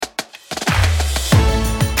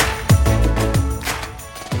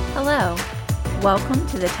Welcome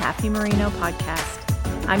to the Taffy Marino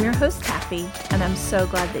podcast. I'm your host, Taffy, and I'm so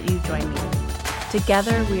glad that you joined me.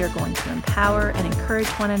 Together, we are going to empower and encourage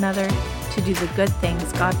one another to do the good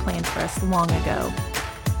things God planned for us long ago.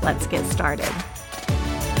 Let's get started.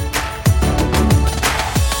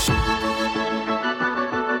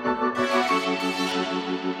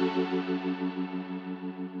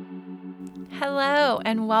 Hello,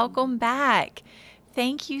 and welcome back.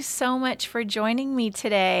 Thank you so much for joining me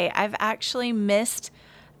today. I've actually missed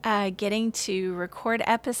getting to record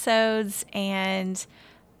episodes, and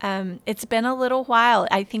it's been a little while.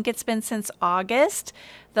 I think it's been since August,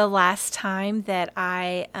 the last time that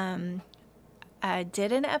I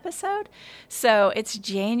did an episode. So it's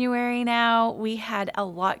January now. We had a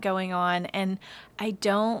lot going on, and I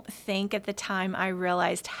don't think at the time I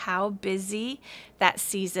realized how busy that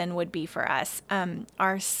season would be for us.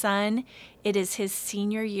 Our son, it is his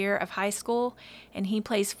senior year of high school, and he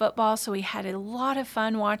plays football, so we had a lot of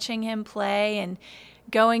fun watching him play and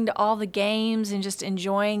going to all the games and just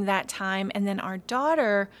enjoying that time. And then our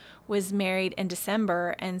daughter was married in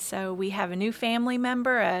December, and so we have a new family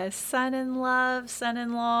member, a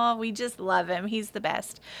son-in-law. We just love him. He's the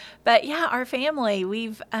best. But yeah, our family,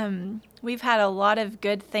 we've had a lot of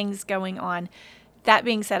good things going on. That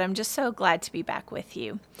being said, I'm just so glad to be back with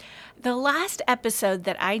you. The last episode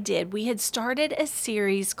that I did, we had started a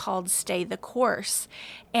series called Stay the Course,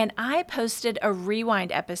 and I posted a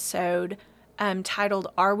rewind episode titled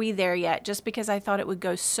Are We There Yet? Just because I thought it would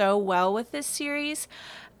go so well with this series.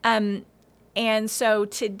 And so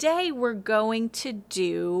today we're going to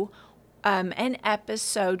do an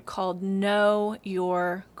episode called Know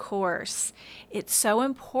Your Course. It's so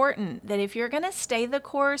important that if you're going to stay the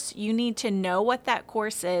course, you need to know what that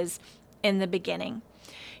course is in the beginning.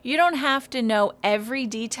 You don't have to know every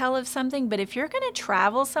detail of something, but if you're going to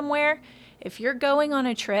travel somewhere, if you're going on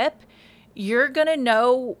a trip, you're going to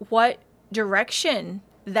know what direction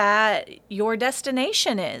that your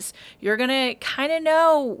destination is. You're going to kind of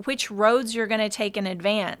know which roads you're going to take in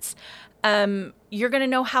advance. You're going to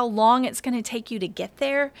know how long it's going to take you to get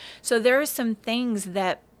there. So there are some things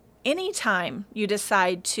that anytime you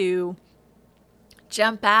decide to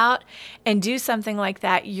jump out and do something like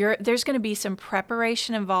that, there's going to be some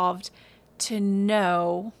preparation involved to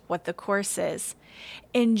know what the course is.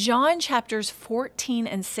 In John chapters 14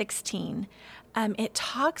 and 16, it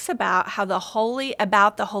talks about the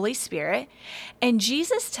Holy Spirit, and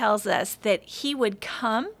Jesus tells us that He would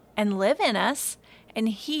come and live in us, and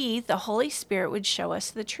He, the Holy Spirit, would show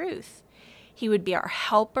us the truth. He would be our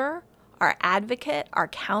helper, our advocate, our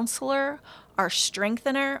counselor, our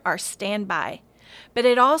strengthener, our standby. But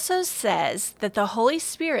it also says that the Holy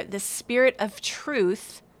Spirit, the Spirit of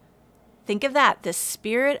truth, think of that, the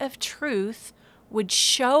Spirit of truth would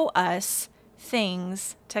show us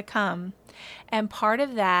things to come. And part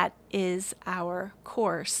of that is our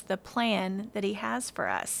course, the plan that He has for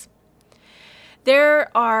us.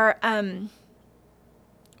 There are,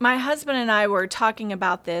 my husband and I were talking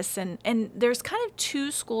about this, and there's kind of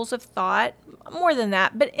two schools of thought, more than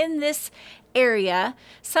that, but in this area,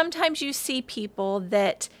 sometimes you see people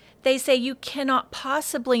that they say you cannot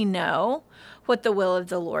possibly know what the will of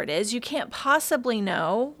the Lord is. You can't possibly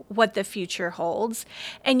know what the future holds,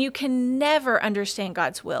 and you can never understand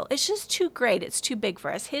God's will. It's just too great. It's too big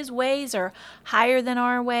for us. His ways are higher than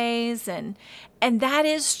our ways, and that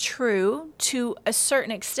is true to a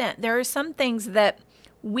certain extent. There are some things that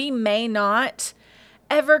we may not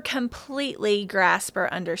ever completely grasp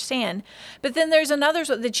or understand, but then there's another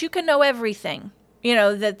that you can know everything.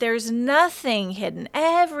 That there's nothing hidden.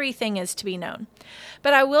 Everything is to be known.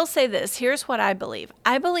 But I will say this. Here's what I believe.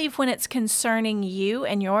 I believe when it's concerning you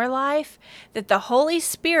and your life, that the Holy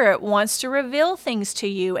Spirit wants to reveal things to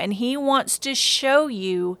you, and He wants to show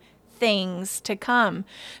you things to come.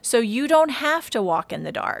 So you don't have to walk in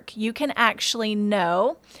the dark. You can actually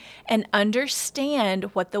know and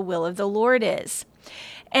understand what the will of the Lord is.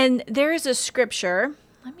 And there is a scripture.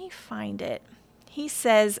 Let me find it. He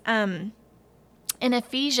says, in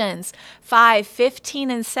Ephesians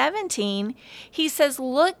 5:15 and 17, he says,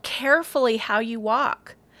 look carefully how you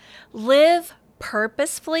walk. Live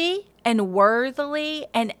purposefully and worthily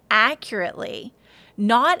and accurately,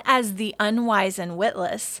 not as the unwise and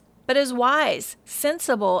witless, but as wise,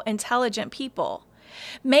 sensible, intelligent people,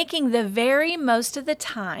 making the very most of the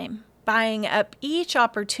time, buying up each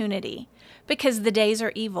opportunity, because the days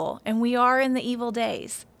are evil, and we are in the evil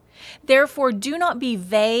days. Therefore, do not be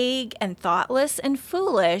vague and thoughtless and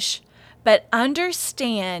foolish, but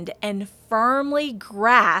understand and firmly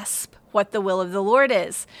grasp what the will of the Lord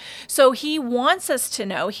is. So he wants us to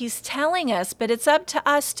know, he's telling us, but it's up to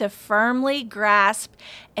us to firmly grasp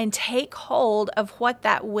and take hold of what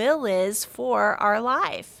that will is for our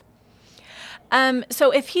life.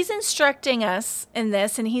 So if he's instructing us in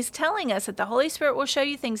this and he's telling us that the Holy Spirit will show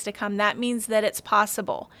you things to come, that means that it's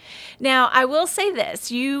possible. Now, I will say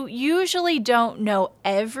this, you usually don't know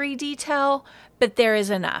every detail, but there is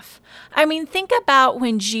enough. I mean, think about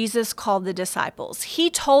when Jesus called the disciples. He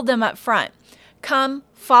told them up front, come,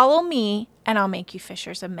 follow me, and I'll make you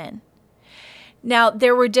fishers of men. Now,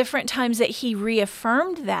 there were different times that he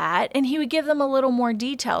reaffirmed that, and he would give them a little more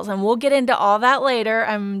details, and we'll get into all that later.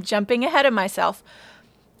 I'm jumping ahead of myself.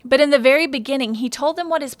 But in the very beginning, he told them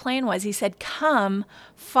what his plan was. He said, come,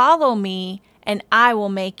 follow me, and I will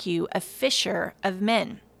make you a fisher of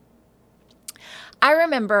men. I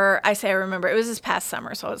remember, it was this past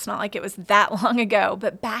summer, so it's not like it was that long ago,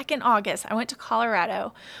 but back in August, I went to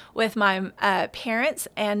Colorado with my parents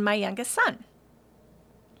and my youngest son.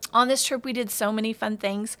 On this trip, we did so many fun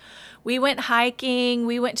things. We went hiking,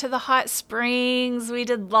 we went to the hot springs, we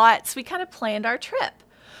did lots. We kind of planned our trip.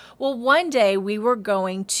 Well, one day we were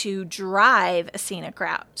going to drive a scenic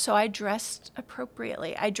route, so I dressed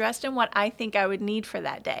appropriately. I dressed in what I think I would need for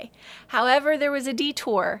that day. However, there was a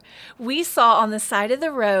detour. We saw on the side of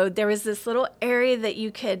the road, there was this little area that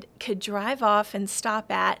you could drive off and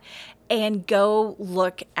stop at and go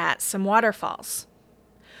look at some waterfalls.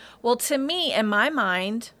 Well, to me, in my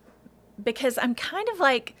mind, because I'm kind of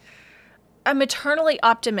like, I'm eternally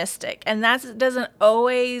optimistic, and that doesn't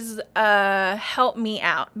always help me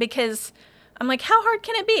out, because I'm like, how hard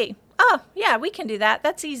can it be? Oh, yeah, we can do that.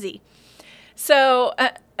 That's easy. So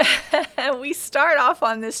we start off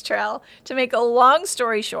on this trail. To make a long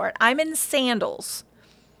story short, I'm in sandals.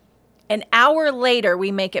 An hour later,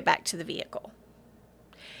 we make it back to the vehicle.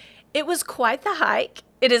 It was quite the hike.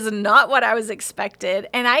 It is not what I was expected.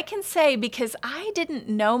 And I can say, because I didn't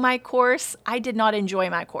know my course, I did not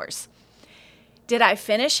enjoy my course. Did I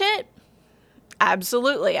finish it?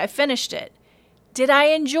 Absolutely, I finished it. Did I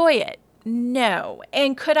enjoy it? No.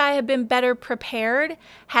 And could I have been better prepared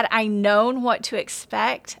had I known what to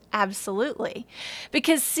expect? Absolutely.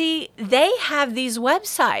 Because see, they have these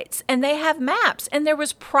websites and they have maps, and there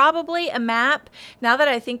was probably a map. Now that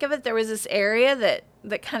I think of it, there was this area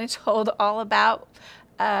that kind of told all about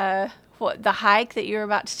what the hike that you're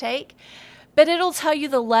about to take. But it'll tell you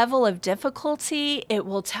the level of difficulty. It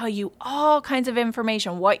will tell you all kinds of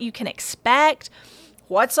information, what you can expect,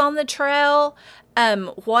 what's on the trail,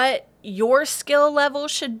 what your skill level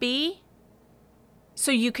should be,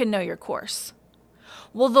 so you can know your course.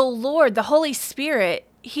 Well, the Lord, the Holy Spirit,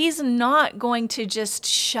 He's not going to just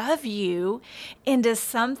shove you into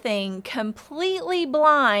something completely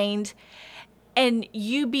blind and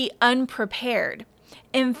you be unprepared.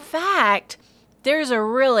 In fact, this is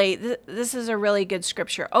a really good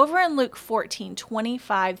scripture. Over in Luke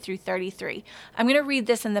 14:25 through 33, I'm going to read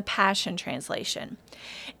this in the Passion Translation.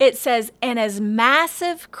 It says, "And as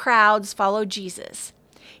massive crowds followed Jesus,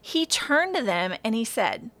 he turned to them and he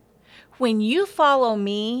said, 'When you follow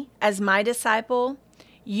me as my disciple,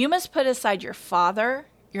 you must put aside your father,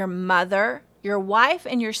 your mother, your wife,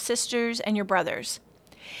 and your sisters and your brothers.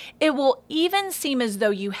 It will even seem as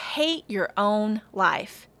though you hate your own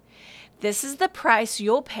life. This is the price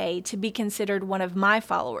you'll pay to be considered one of my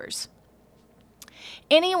followers.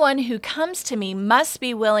 Anyone who comes to me must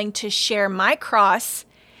be willing to share my cross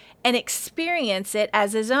and experience it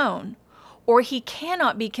as his own, or he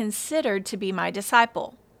cannot be considered to be my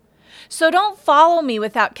disciple. So don't follow me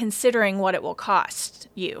without considering what it will cost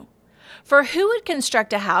you. For who would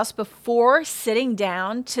construct a house before sitting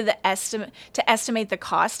down to estimate the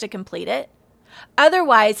cost to complete it?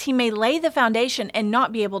 Otherwise, he may lay the foundation and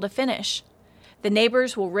not be able to finish. The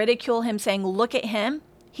neighbors will ridicule him, saying, 'Look at him.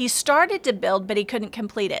 He started to build, but he couldn't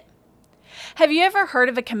complete it.' Have you ever heard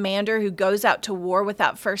of a commander who goes out to war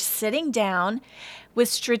without first sitting down with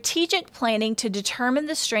strategic planning to determine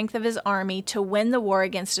the strength of his army to win the war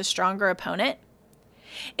against a stronger opponent?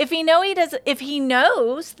 If he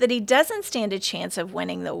knows that he doesn't stand a chance of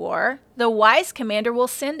winning the war, the wise commander will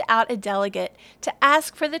send out a delegate to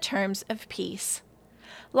ask for the terms of peace.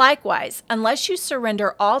 Likewise, unless you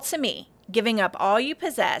surrender all to me, giving up all you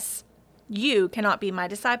possess, you cannot be my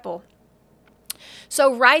disciple."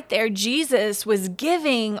 So right there, Jesus was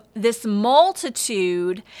giving this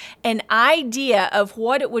multitude an idea of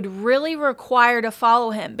what it would really require to follow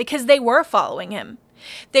him, because they were following him.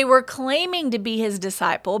 They were claiming to be his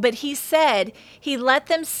disciple, but he said he let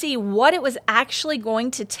them see what it was actually going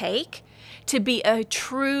to take to be a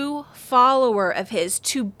true follower of his,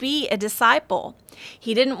 to be a disciple.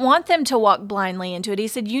 He didn't want them to walk blindly into it. He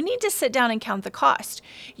said, you need to sit down and count the cost.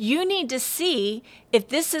 You need to see if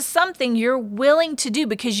this is something you're willing to do,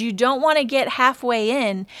 because you don't want to get halfway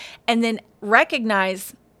in and then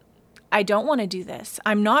recognize, I don't want to do this.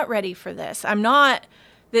 I'm not ready for this.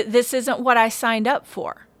 This isn't what I signed up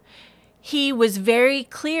for. He was very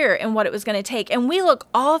clear in what it was going to take. And we look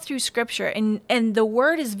all through Scripture, and the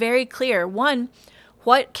word is very clear. One,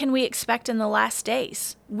 what can we expect in the last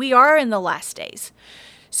days? We are in the last days.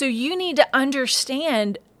 So you need to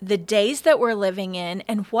understand the days that we're living in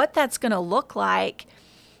and what that's going to look like,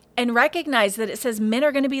 and recognize that it says men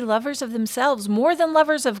are going to be lovers of themselves more than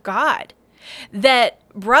lovers of God. That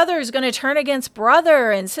brother is going to turn against brother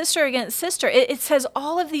and sister against sister. It says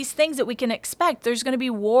all of these things that we can expect. There's going to be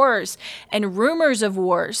wars and rumors of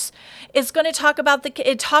wars. It's going to talks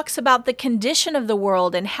about the condition of the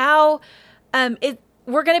world and how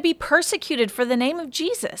we're going to be persecuted for the name of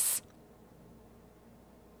Jesus.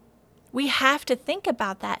 We have to think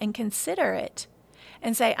about that and consider it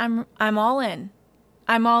and say, I'm all in.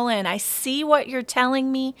 I'm all in. I see what you're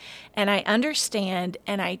telling me, and I understand,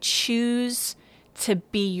 and I choose to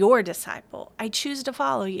be your disciple. I choose to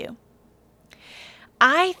follow you.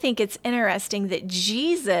 I think it's interesting that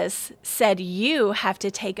Jesus said you have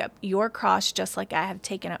to take up your cross just like I have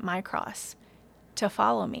taken up my cross to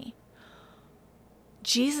follow me.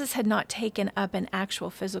 Jesus had not taken up an actual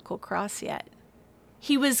physical cross yet.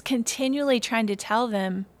 He was continually trying to tell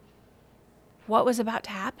them what was about to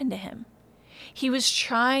happen to him. He was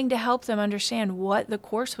trying to help them understand what the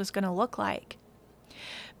course was going to look like.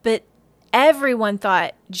 But everyone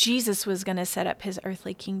thought Jesus was going to set up his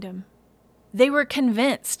earthly kingdom. They were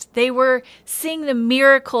convinced. They were seeing the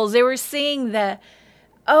miracles. They were seeing it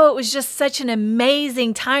was just such an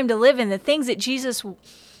amazing time to live in. The things that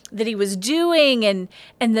he was doing and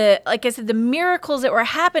like I said, the miracles that were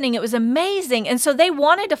happening, it was amazing. And so they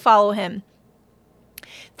wanted to follow him.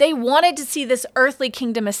 They wanted to see this earthly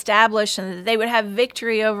kingdom established and that they would have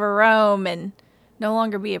victory over Rome and no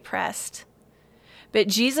longer be oppressed. But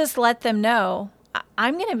Jesus let them know,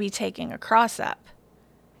 I'm going to be taking a cross up,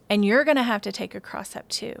 and you're going to have to take a cross up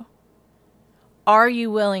too. Are you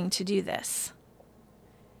willing to do this?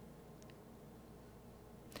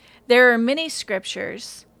 There are many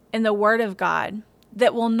scriptures in the Word of God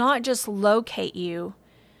that will not just locate you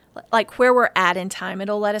like where we're at in time.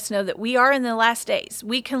 It'll let us know that we are in the last days.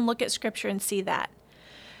 We can look at Scripture and see that.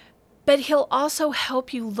 But he'll also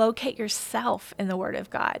help you locate yourself in the Word of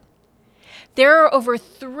God. There are over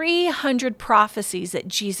 300 prophecies that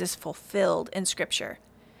Jesus fulfilled in Scripture.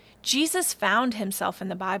 Jesus found himself in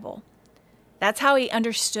the Bible. That's how he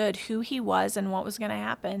understood who he was and what was going to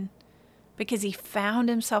happen, because he found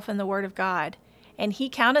himself in the Word of God, and he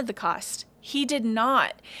counted the cost. He did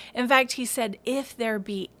not. In fact, he said, if there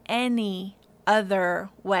be any other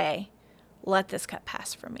way, let this cup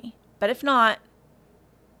pass from me. But if not,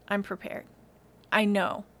 I'm prepared. I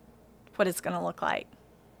know what it's going to look like.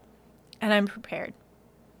 And I'm prepared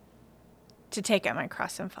to take up my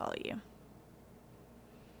cross and follow you.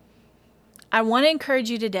 I want to encourage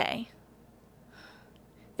you today.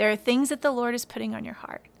 There are things that the Lord is putting on your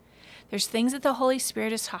heart. There's things that the Holy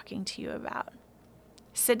Spirit is talking to you about.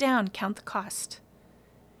 Sit down, count the cost.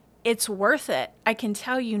 It's worth it. I can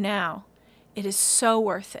tell you now, it is so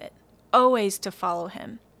worth it, always to follow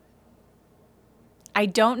him. I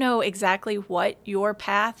don't know exactly what your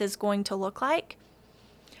path is going to look like,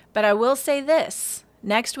 but I will say this.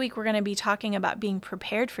 Next week, we're going to be talking about being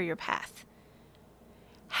prepared for your path.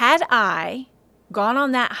 Had I gone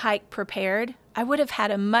on that hike prepared, I would have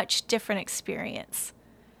had a much different experience.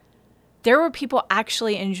 There were people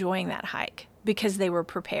actually enjoying that hike because they were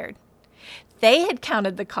prepared. They had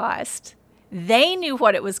counted the cost. They knew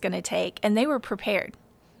what it was going to take, and they were prepared.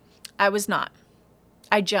 I was not.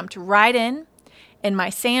 I jumped right in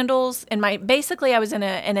my sandals, and basically I was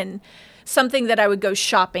in something that I would go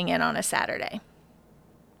shopping in on a Saturday.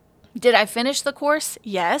 Did I finish the course?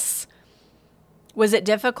 Yes. Was it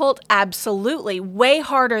difficult? Absolutely. Way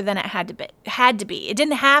harder than it had to be. It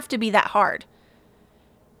didn't have to be that hard.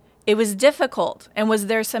 It was difficult. And was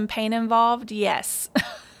there some pain involved? Yes.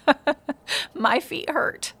 My feet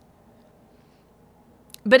hurt.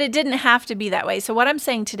 But it didn't have to be that way. So what I'm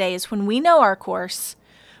saying today is when we know our course,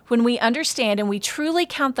 when we understand and we truly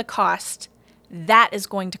count the cost, that is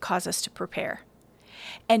going to cause us to prepare.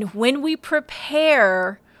 And when we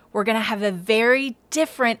prepare, we're going to have a very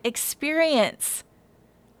different experience.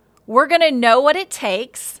 We're going to know what it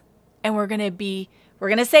takes, and we're going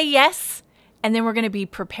to say yes, and then we're going to be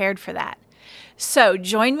prepared for that. So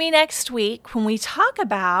join me next week when we talk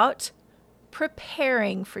about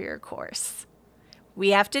preparing for your course. We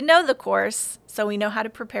have to know the course so we know how to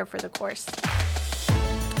prepare for the course.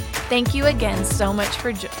 Thank you again so much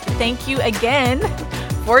for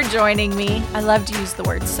joining me. I love to use the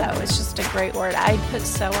word so. It's just a great word. I put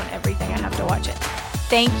so on everything. I have to watch it.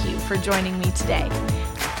 Thank you for joining me today.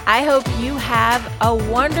 I hope you have a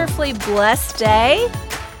wonderfully blessed day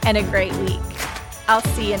and a great week. I'll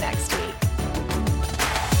see you next week.